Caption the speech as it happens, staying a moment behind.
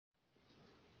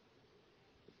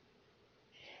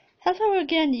Hello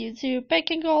again, YouTube.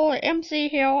 Bacon Goal MC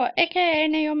here, aka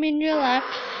Naomi in real life,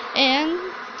 and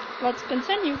let's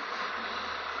continue.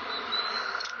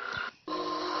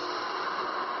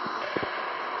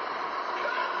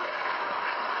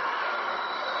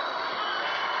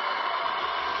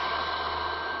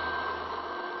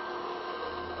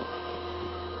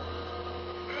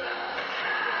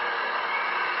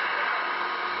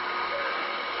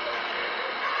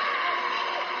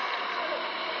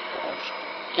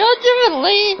 Go do it,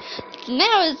 Lee!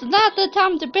 Now is not the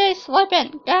time to be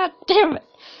sleeping. God damn it.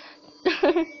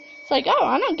 It's like, oh,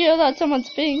 I don't care that someone's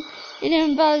being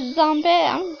eaten by a zombie.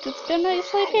 I'm just gonna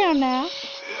sleep here now.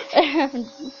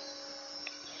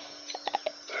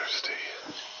 Thirsty.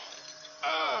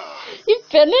 You've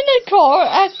been in a car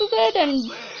accident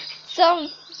and some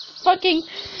fucking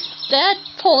bad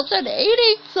person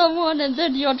eating someone, and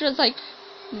then you're just like,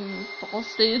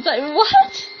 Frosty. It's like,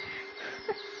 what?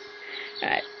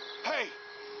 Alright.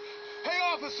 Hey,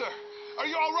 officer! Are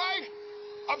you alright?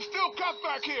 I'm still cuffed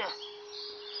back here.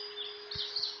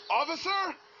 Officer?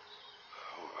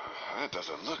 Oh, that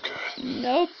doesn't look good.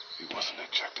 Nope. He wasn't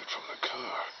ejected from the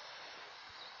car.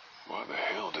 Why the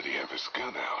hell did he have his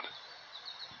gun out?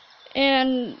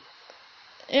 And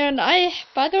I,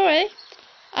 by the way,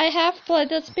 I have played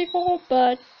this before,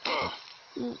 but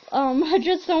I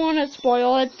just don't want to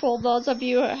spoil it for those of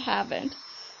you who haven't.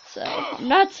 So I'm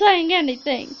not saying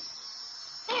anything.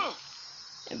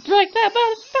 Break that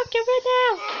motherfucker right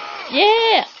now!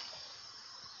 Yeah!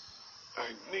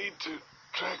 I need to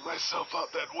drag myself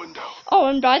out that window. Oh,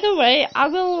 and by the way, I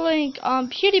will link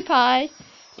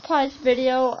PewDiePie's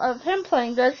video of him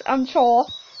playing this. I'm sure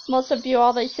most of you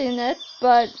already seen it,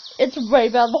 but it's way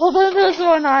better than this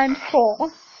one, I'm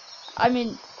sure. I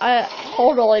mean,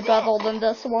 totally better than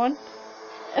this one.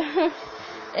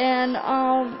 And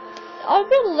I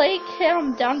will link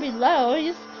him down below.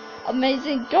 He's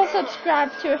amazing. Go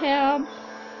subscribe to him.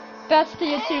 Best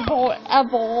YouTuber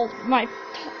ever. My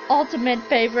ultimate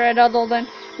favorite, other than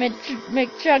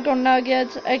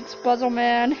McJuggernuggets,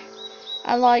 ex-Buzzleman.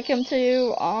 I like him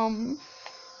too. I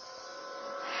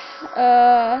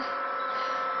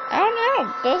don't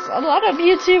know. There's a lot of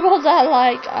YouTubers I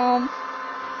like.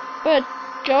 But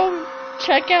go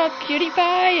check out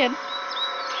PewDiePie, and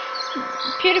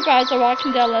PewDiePie's a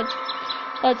Walking Dead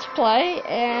let's play,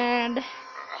 and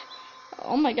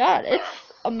oh my god, it's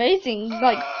amazing.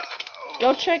 Like,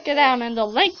 go check it out in the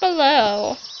link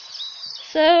below.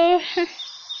 So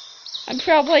I'm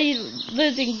probably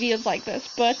losing views like this,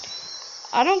 but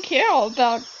I don't care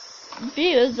about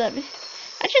views. I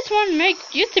just want to make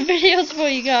YouTube videos for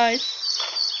you guys.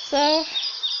 So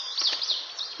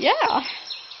yeah,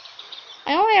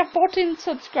 I only have 14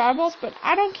 subscribers, but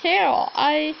I don't care.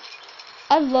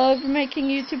 I love making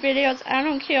YouTube videos. I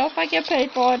don't care if I get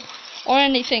paid for it or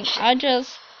anything. I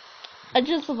just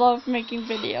love making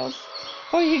videos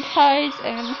for you guys,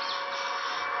 and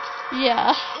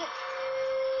yeah.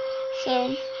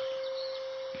 So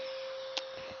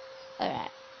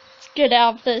alright, let's get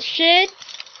out of this shit.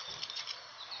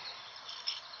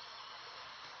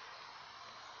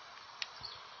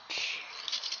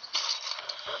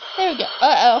 There we go.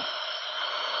 Uh-oh.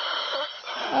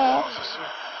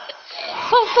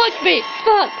 Oh, fuck me!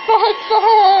 Fuck!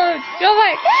 Go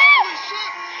away!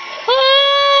 Ah!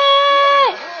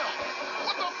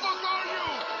 What the fuck are you?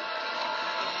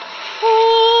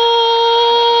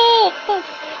 Oh, fuck.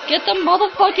 Get the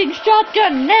motherfucking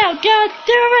shotgun now! God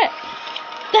damn it!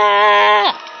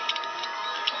 Ah!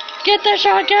 Get the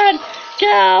shotgun!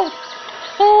 Go!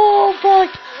 Oh, fuck!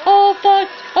 Oh, fuck!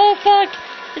 Oh, fuck!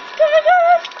 It's going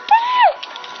on!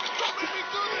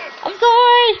 I'm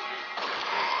sorry!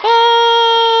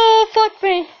 Oh, fuck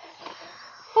me!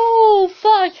 Oh,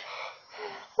 fuck!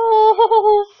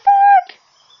 Oh, fuck!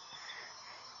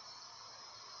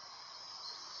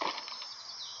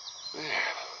 Man.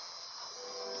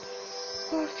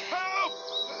 Fuck. Help!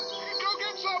 Go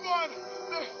get someone!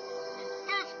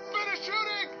 There's been a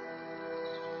shooting!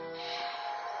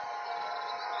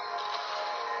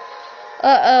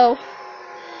 Uh-oh.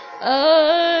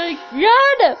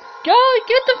 Run! Go!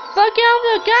 Get the fuck out of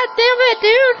there! God damn it,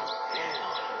 dude!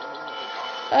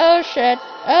 Oh shit.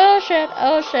 Oh shit.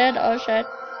 Oh shit. Oh shit.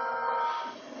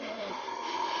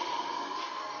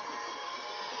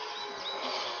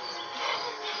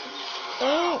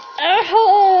 Oh.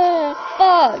 Oh,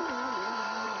 fuck.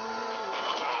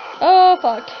 Oh,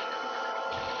 fuck.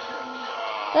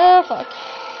 Oh, fuck.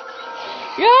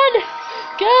 Run!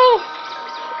 Go!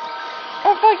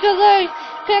 Oh, fuck, there's a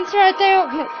fence right there.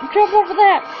 Jump over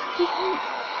that. Go!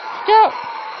 Go!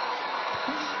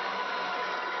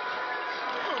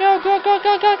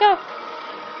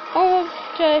 Oh,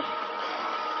 Okay.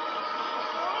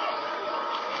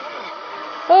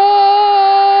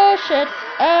 Oh shit.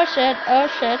 Oh shit. Oh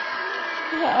shit.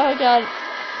 Oh god.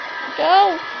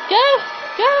 Go. Go.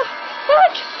 Go.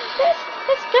 Fuck. Yes.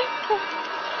 Let's go.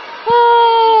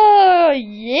 Oh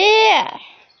yeah.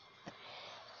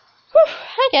 Whew.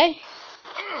 Okay.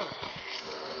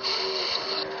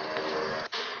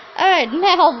 Alright,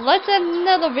 now let's end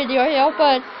another video here,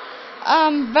 but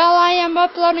while I am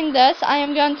uploading this, I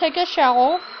am going to take a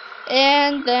shower,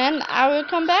 and then I will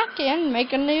come back and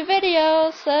make a new video,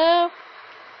 so,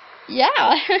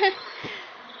 yeah.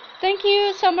 Thank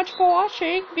you so much for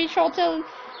watching. Be sure to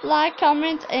like,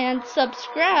 comment, and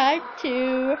subscribe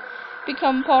to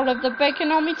become part of the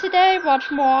Bacon Army today, watch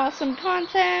more awesome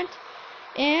content,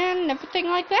 and everything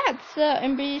like that. So,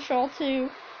 and be sure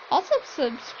to also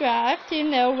subscribe to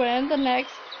know when the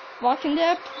next Walking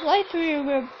Dead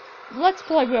playthrough Let's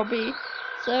Play will be.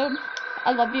 So,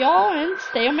 I love you all and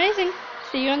stay amazing.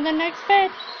 See you in the next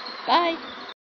vid. Bye.